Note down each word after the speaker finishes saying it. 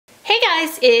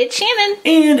guys, it's Shannon.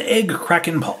 And Egg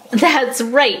Crackin' Paul. That's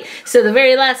right. So the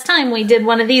very last time we did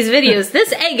one of these videos,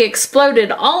 this egg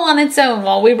exploded all on its own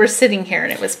while we were sitting here,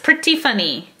 and it was pretty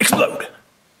funny. Explode.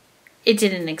 It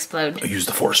didn't explode. I used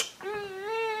the force.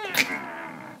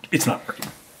 It's not working.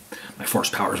 My force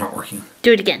powers aren't working.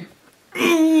 Do it again.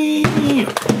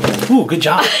 Ooh, good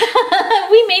job.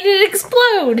 We made it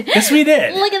explode. Yes, we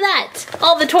did. Look at that.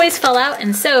 All the toys fell out,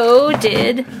 and so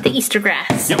did the Easter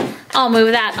grass. Yep. I'll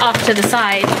move that off to the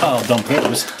side. I'll dump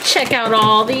those. Check out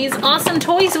all these awesome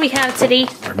toys we have today.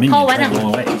 Our minions are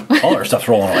rolling away. All our stuff's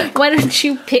rolling away. Why don't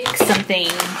you pick something?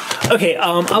 Okay,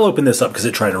 I'll open this up because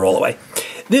it tried to roll away.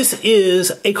 This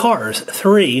is a Cars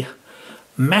 3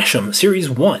 Mashem Series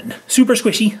 1. Super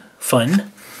squishy.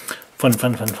 Fun. Fun,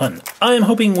 fun, fun, fun. I'm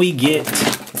hoping we get...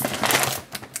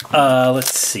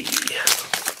 let's see.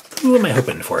 Who am I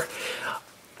hoping for?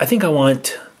 I think I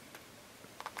want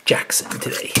Jackson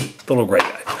today. The little gray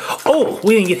guy. Oh,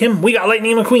 we didn't get him. We got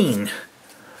Lightning McQueen.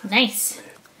 Nice.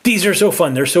 These are so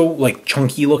fun. They're so, like,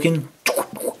 chunky looking.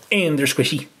 And they're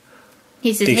squishy.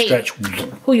 He says, They hey, stretch.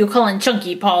 who you calling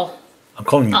chunky, Paul? I'm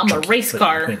calling you I'm chunky. a race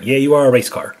car. Yeah, you are a race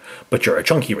car. But you're a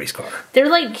chunky race car. They're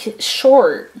like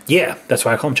short. Yeah, that's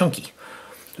why I call them chunky.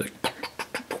 Like,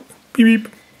 beep,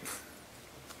 beep.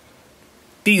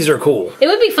 These are cool. It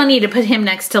would be funny to put him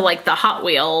next to like the Hot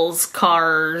Wheels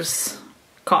cars,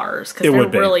 because they're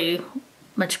really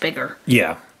much bigger.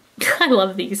 Yeah. I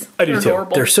love these. I do too.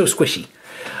 Adorable. They're so squishy.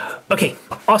 Okay,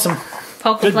 awesome.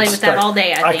 Paul could play with that all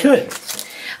day, I think. I could.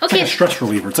 Okay. It's like a stress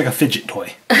reliever. It's like a fidget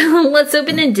toy. Let's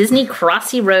open a Disney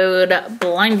Crossy Road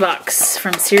blind box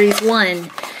from Series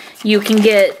 1. You can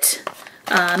get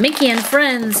Mickey and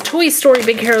Friends, Toy Story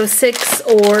Big Hero 6,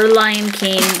 or Lion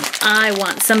King. I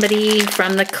want somebody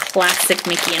from the classic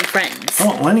Mickey and Friends. I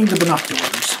want Lenny the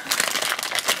Binoculars.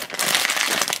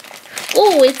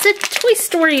 Oh, it's a Toy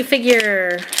Story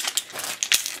figure.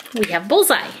 We have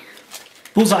Bullseye.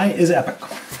 Bullseye is epic.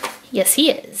 Yes, he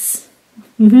is.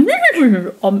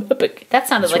 Epic. That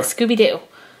sounded like Scooby-Doo.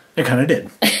 It kind of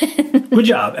did. Good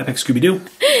job, Epic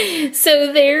Scooby-Doo.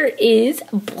 So there is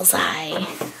Bullseye.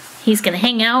 He's going to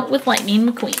hang out with Lightning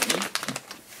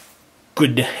McQueen.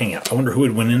 Good to hang out. I wonder who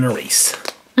would win in a race.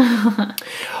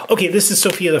 Okay, this is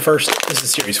Sofia the First. This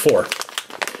is Series 4.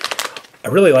 I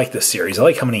really like this series. I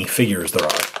like how many figures there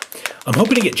are. I'm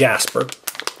hoping to get Jasper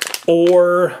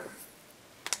or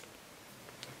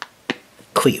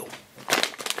Cleo.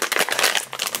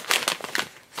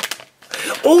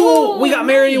 Oh, we got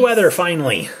Merryweather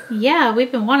finally. Yeah,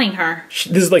 we've been wanting her.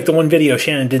 This is like the one video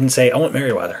Shannon didn't say, I want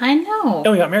Merryweather. I know.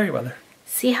 And we got Merryweather.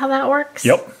 See how that works?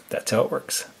 Yep, that's how it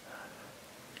works.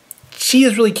 She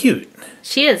is really cute.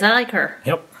 She is. I like her.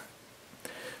 Yep.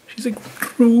 She's like,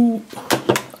 oh,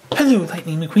 hello,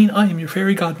 Lightning McQueen. I am your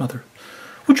fairy godmother.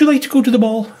 Would you like to go to the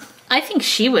ball? I think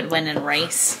she would win in a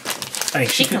race. I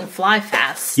think She can fly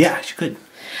fast. Yeah, she could.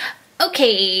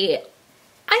 Okay,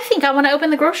 I think I want to open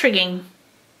the Grossery Gang.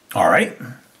 All right.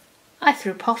 I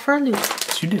threw Paul for a loop.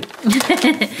 Yes, you did.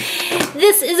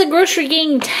 This is a Grossery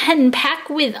Gang 10-pack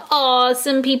with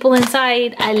awesome people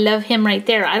inside. I love him right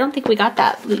there. I don't think we got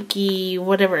that leaky,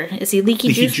 whatever. Is he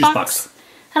leaky juice box?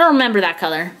 I don't remember that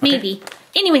color. Maybe. Okay.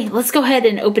 Anyway, let's go ahead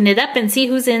and open it up and see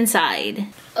who's inside.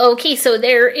 Okay, so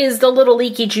there is the little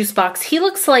leaky juice box. He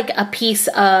looks like a piece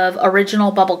of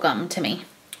original bubblegum to me.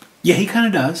 Yeah, he kind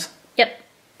of does. Yep.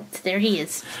 So there he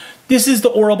is. This is the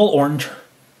Orable Orange.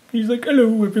 He's like,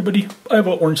 hello, everybody. I have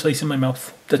an orange slice in my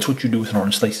mouth. That's what you do with an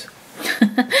orange slice.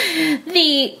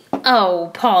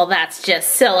 Oh, Paul, that's just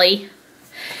silly.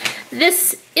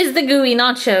 This is the gooey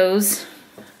nachos.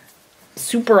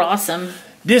 Super awesome.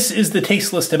 This is the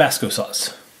tasteless Tabasco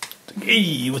sauce.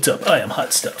 Hey, what's up? I am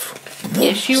hot stuff.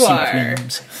 Yes, you are.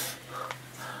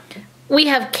 We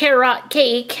have carrot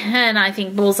cake, and I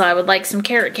think Bullseye would like some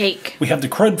carrot cake. We have the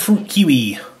crud fruit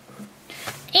kiwi.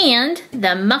 And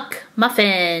the muck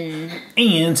muffin.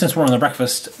 And since we're on the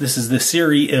breakfast, this is the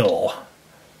cereal.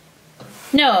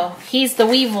 No, he's the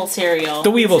Weevil cereal.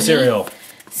 The Weevil cereal.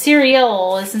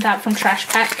 Cereal, isn't that from Trash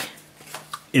Pack?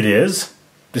 It is.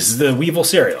 This is the Weevil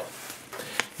cereal.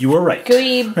 You were right.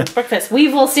 Gooey breakfast.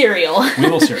 Weevil cereal.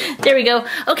 Weevil cereal. There we go.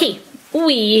 Okay,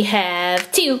 we have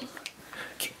two.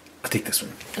 Okay, I'll take this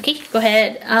one. Okay, go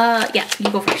ahead. Yeah, you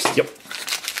go first. Yep.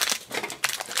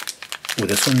 Oh,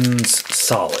 this one's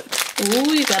solid.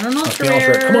 Ooh, you got an ultra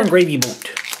rare. Come on, Gravy Boat.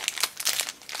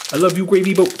 I love you,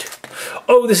 Gravy Boat.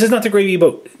 Oh, this is not the Gravy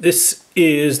Boat. This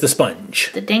is the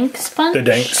sponge. The Dank Sponge? The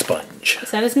Dank Sponge.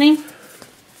 Is that his name?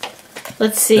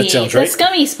 Let's see. That sounds right. The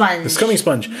Scummy Sponge. The Scummy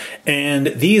Sponge. And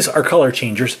these are color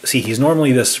changers. See, he's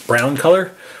normally this brown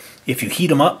color. If you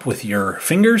heat him up with your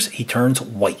fingers, he turns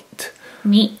white.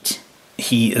 Neat.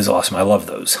 He is awesome. I love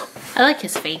those. I like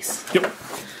his face. Yep.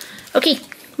 Okay,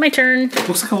 my turn.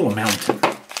 Looks like a little mountain.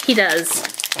 He does.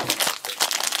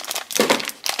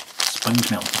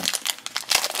 Sponge mountain.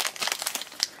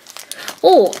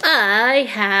 Oh, I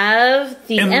have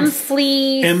the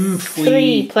M-Flea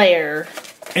 3 player.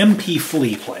 MP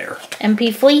Flea player.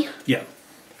 MP Flea? Yeah.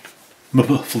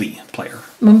 MP Flea player.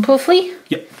 MP Flea?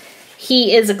 Yep.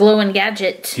 He is a glowing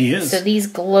gadget. He is. So these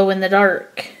glow in the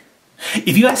dark.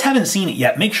 If you guys haven't seen it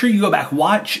yet, make sure you go back,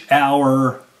 watch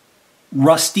our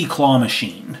Rusty Claw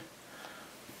Machine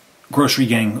Grossery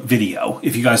Gang video,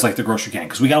 if you guys like the Grossery Gang,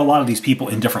 because we got a lot of these people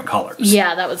in different colors.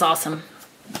 Yeah, that was awesome.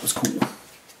 That was cool.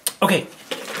 Okay,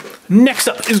 next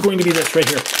up is going to be this right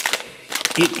here.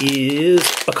 It is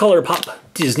a ColourPop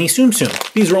Disney Tsum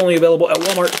Tsum. These are only available at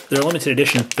Walmart. They're limited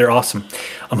edition. They're awesome.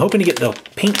 I'm hoping to get the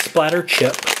paint splatter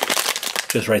chip,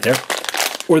 just right there,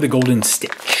 or the golden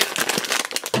stitch.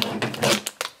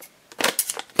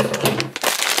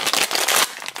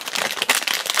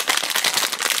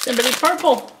 Somebody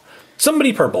purple.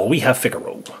 Somebody purple. We have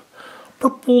Figaro.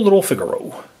 Purple little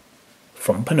Figaro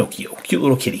from Pinocchio. Cute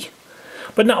little kitty.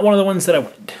 But not one of the ones that I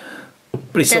wanted.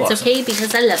 But he's still awesome. That's okay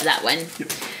because I love that one.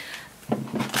 Yep.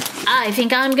 I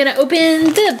think I'm going to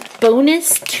open the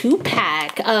bonus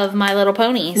 2-pack of My Little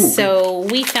Ponies. Ooh, so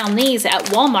we found these at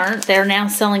Walmart. They're now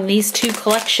selling these 2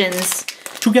 collections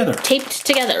together. Taped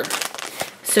together.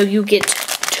 So you get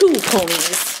 2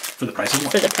 ponies. For the price of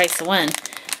one. For the price of one.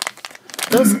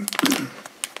 Those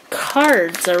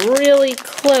cards are really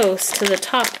close to the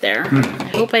top there. I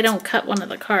hope I don't cut one of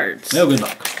the cards. No, good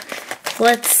luck.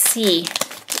 Let's see.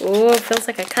 Oh, it feels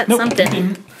like I cut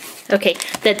something. Okay,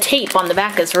 the tape on the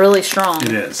back is really strong.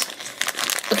 It is.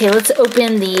 Okay, let's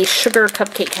open the Sugar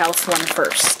Cupcake House one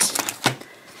first.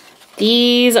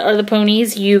 These are the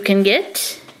ponies you can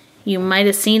get. You might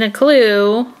have seen a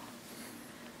clue.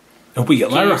 Hope we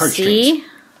get louder heartstrings. See?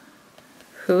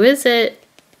 Who is it?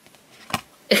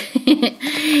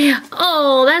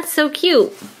 Oh, that's so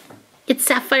cute. It's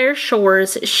Sapphire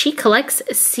Shores. She collects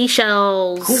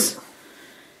seashells. Cool.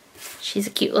 She's a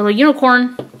cute little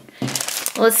unicorn.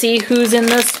 Let's see who's in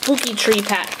the Spooky Tree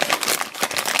pack.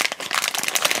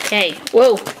 Okay,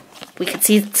 whoa. We could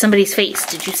see somebody's face.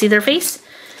 Did you see their face?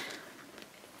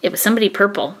 It was somebody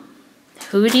purple.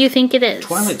 Who do you think it is?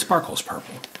 Twilight Sparkle's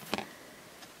purple.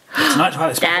 It's not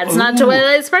Twilight Sparkle. That's not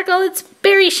Twilight Sparkle, it's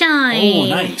Berry Shine. Oh,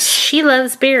 nice. She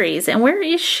loves berries. And where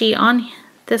is she on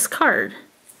this card?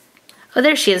 Oh,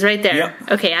 there she is, right there.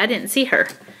 Yep. Okay, I didn't see her.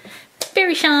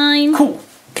 Berry Shine. Cool.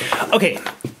 Okay,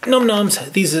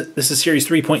 Noms. This is series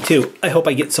 3.2. I hope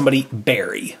I get somebody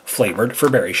berry flavored for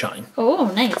Berry Shine.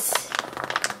 Oh, nice.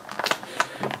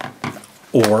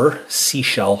 Or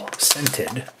seashell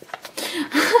scented.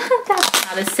 That's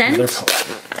not a scent.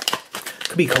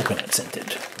 Could be coconut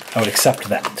scented. I would accept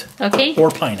that. Okay.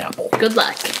 Or pineapple. Good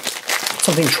luck.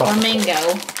 Something tropical. Or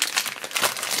mango.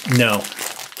 No.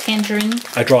 Tangerine.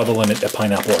 I draw the limit at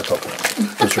pineapple or coconut.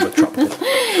 Those are tropical.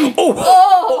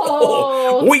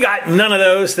 Oh! We got none of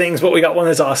those things, but we got one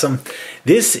that's awesome.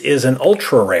 This is an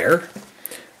ultra rare.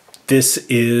 This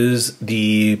is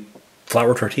the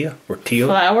flour tortilla.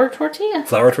 Flour tortilla.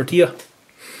 Flour tortilla.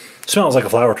 Smells like a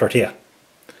flour tortilla.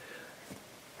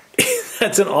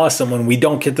 That's an awesome one. We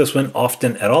don't get this one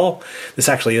often at all. This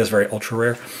actually is very ultra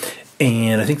rare.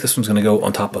 And I think this one's going to go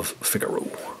on top of Figaro.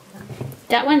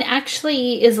 That one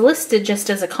actually is listed just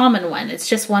as a common one. It's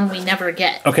just one we never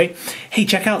get. Okay. Hey,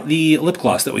 check out the lip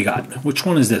gloss that we got. Which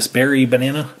one is this? Berry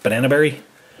banana? Banana berry?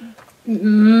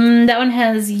 That one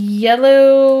has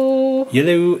yellow.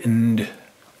 Yellow and...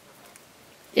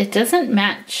 It doesn't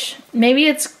match. Maybe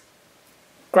it's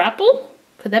grapple?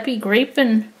 Could that be grape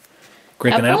and...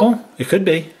 Grape and apple? It could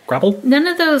be. Grapple? None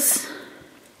of those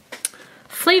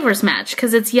flavors match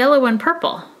because it's yellow and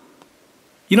purple.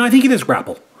 You know, I think it is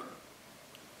grapple.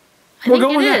 I think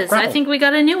it is. I think we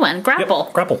got a new one. Grapple.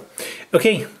 Yep, grapple.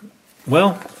 Okay.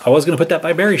 Well, I was going to put that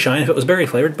by Berry Shine if it was berry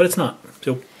flavored, but it's not.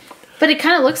 So. But it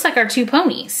kind of looks like our 2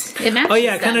 ponies. It matches. Oh,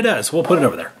 yeah, it kind of does. We'll put it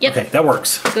over there. Yep. Okay, that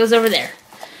works. It goes over there.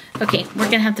 Okay, we're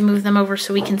going to have to move them over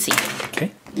so we can see.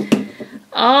 Okay.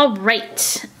 All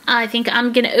right. I think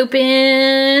I'm going to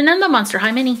open the Monster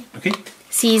High Mini. Okay.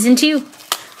 Season 2.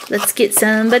 Let's get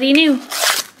somebody new.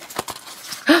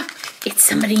 It's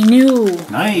somebody new.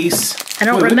 Nice. I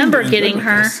don't remember getting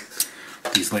her.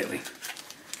 These lately.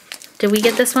 Did we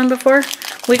get this one before?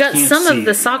 We got some of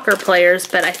the soccer players,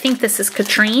 but I think this is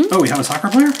Katrine. Oh, we have a soccer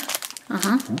player?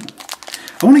 Uh-huh.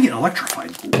 I want to get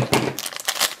electrified.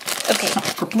 Okay.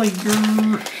 Soccer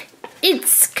player.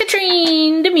 It's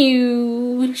Katrine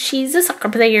Demew. She's a soccer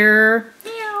player.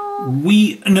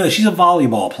 No, she's a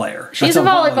volleyball player. She's a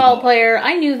volleyball player.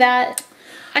 I knew that.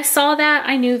 I saw that.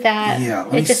 I knew that. Yeah,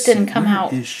 it just didn't come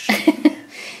out.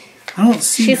 I don't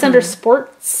see She's her. under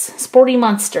Sporty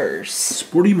Monsters.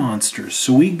 Sporty Monsters.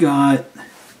 So we got...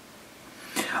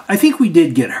 I think we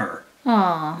did get her.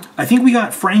 Aw. I think we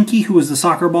got Frankie, who was the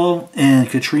soccer ball, and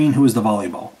Katrine, who was the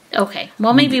volleyball. Okay.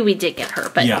 Well, maybe we did get her,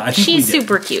 but yeah, I think she's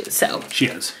super cute, so... She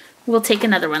is. We'll take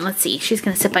another one. Let's see. She's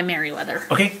going to sit by Merryweather.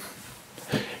 Okay.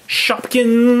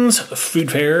 Shopkins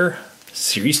Food Fair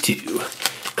Series 2.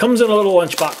 Comes in a little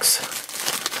lunchbox.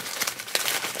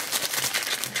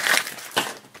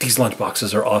 These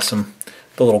lunchboxes are awesome.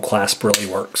 The little clasp really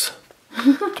works.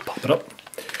 Just pop it up.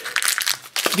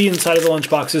 The inside of the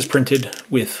lunchbox is printed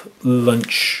with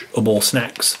lunchable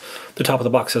snacks. The top of the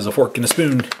box has a fork and a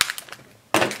spoon.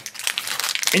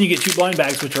 And you get 2 blind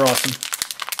bags, which are awesome.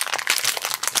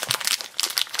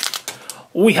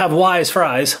 We have Wise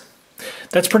Fries.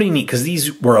 That's pretty neat because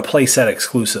these were a playset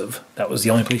exclusive. That was the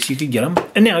only place you could get them.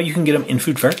 And now you can get them in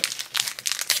Food Fair.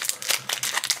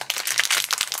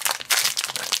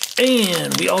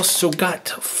 And we also got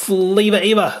Flavor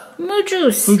Ava. Moo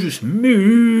Juice. Moo Juice.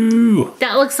 Moo.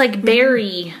 That looks like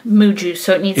berry Moo Juice,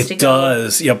 so it needs to go. It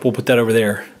does. Yep, we'll put that over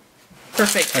there.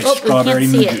 Perfect. Right, oh, strawberry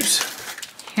we Moo can't see Juice.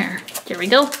 Here, there we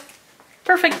go.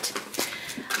 Perfect.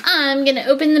 I'm gonna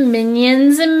open the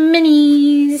Minions and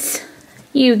Mineez.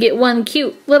 You get one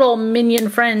cute little minion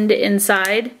friend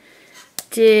inside.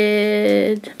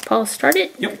 Did Paul start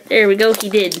it? Yep. There we go, he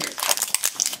did.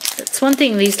 That's one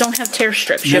thing, these don't have tear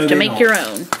strips. You have to make your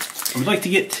own. I would like to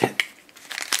get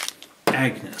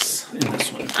Agnes in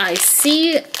this one. I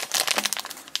see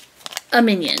a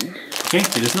minion. Okay,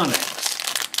 it is not Agnes.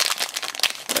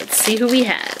 Let's see who we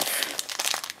have.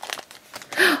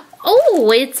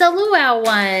 Oh, it's a Luau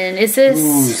one. Is this...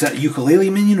 Ooh, is that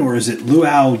Ukulele Minion or is it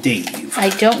Luau Dave? I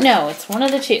don't know. It's one of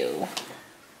the two.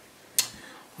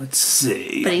 Let's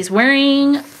see. But he's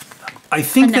wearing... I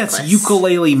think that's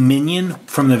Ukulele Minion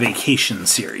from the Vacation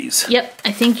series. Yep,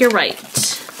 I think you're right.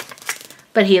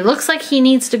 But he looks like he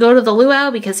needs to go to the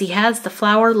luau because he has the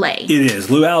flower lei. It is.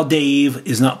 Luau Dave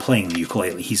is not playing the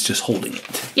ukulele. He's just holding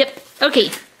it. Yep,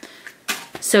 okay.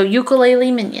 So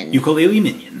Ukulele Minion. Ukulele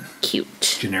Minion.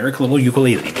 Cute. Generic little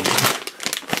ukulele minion.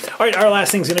 Alright, our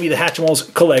last thing is going to be the Hatchimals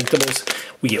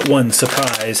CollEGGtibles. We get one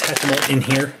surprise Hatchimal in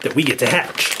here that we get to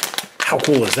hatch. How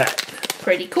cool is that?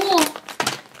 Pretty cool.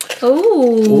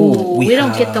 Oh, we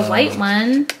don't get the white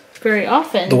one very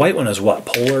often. The white one is what?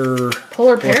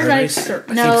 Polar Paradise?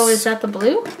 No, is that the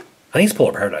blue? I think it's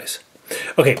Polar Paradise.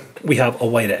 Okay, we have a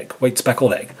white egg, white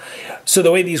speckled egg. So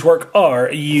the way these work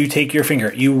are, you take your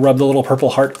finger, you rub the little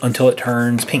purple heart until it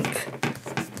turns pink.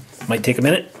 Might take a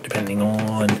minute, depending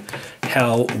on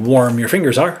how warm your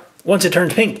fingers are. Once it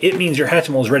turns pink, it means your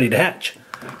Hatchimal is ready to hatch.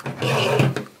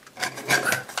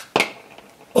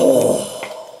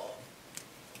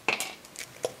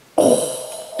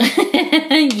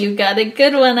 You got a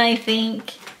good one, I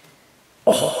think.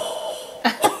 Oh.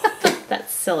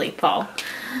 That's silly, Paul.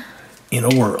 In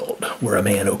a world where a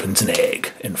man opens an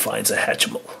egg and finds a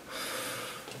Hatchimal,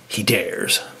 he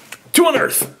dares to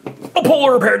unearth a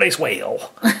Polar Paradise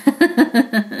whale.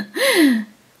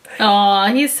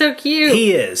 Aw, he's so cute.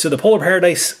 He is. So the Polar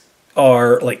Paradise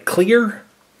are like clear.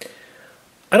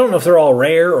 I don't know if they're all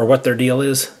rare or what their deal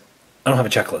is. I don't have a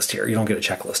checklist here. You don't get a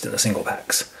checklist in the single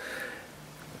packs.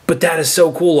 But that is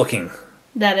so cool looking.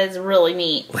 That is really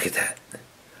neat. Look at that.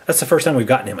 That's the first time we've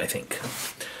gotten him, I think.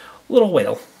 Little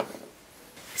whale.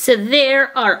 So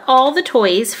there are all the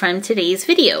toys from today's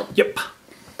video. Yep.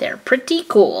 They're pretty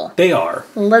cool. They are.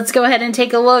 Let's go ahead and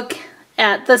take a look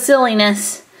at the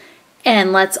silliness.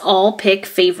 And let's all pick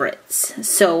favorites.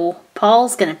 So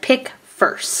Paul's gonna pick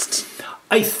first.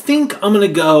 I think I'm gonna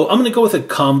go with a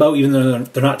combo, even though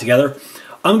they're not together.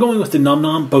 I'm going with the Num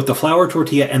Nom, both the flour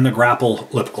tortilla and the grapple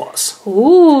lip gloss.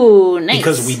 Ooh, nice.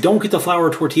 Because we don't get the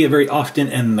flour tortilla very often,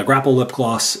 and the grapple lip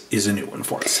gloss is a new one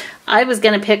for us. I was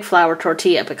going to pick flour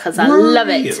tortilla because I love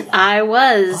it. I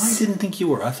was. I didn't think you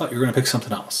were. I thought you were going to pick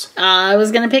something else. I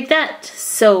was going to pick that.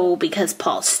 So, because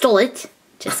Paul stole it,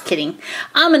 just kidding,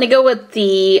 I'm going to go with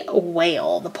the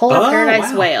whale, the Polar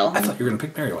Paradise whale. I thought you were going to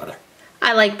pick Merryweather.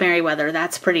 I like Merryweather.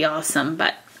 That's pretty awesome,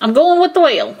 but I'm going with the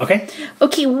whale. Okay.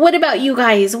 Okay, what about you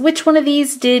guys? Which one of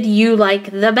these did you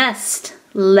like the best?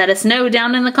 Let us know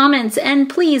down in the comments, and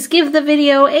please give the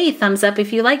video a thumbs up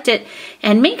if you liked it,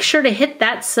 and make sure to hit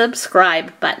that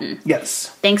subscribe button. Yes.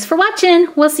 Thanks for watching.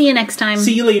 We'll see you next time.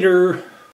 See you later.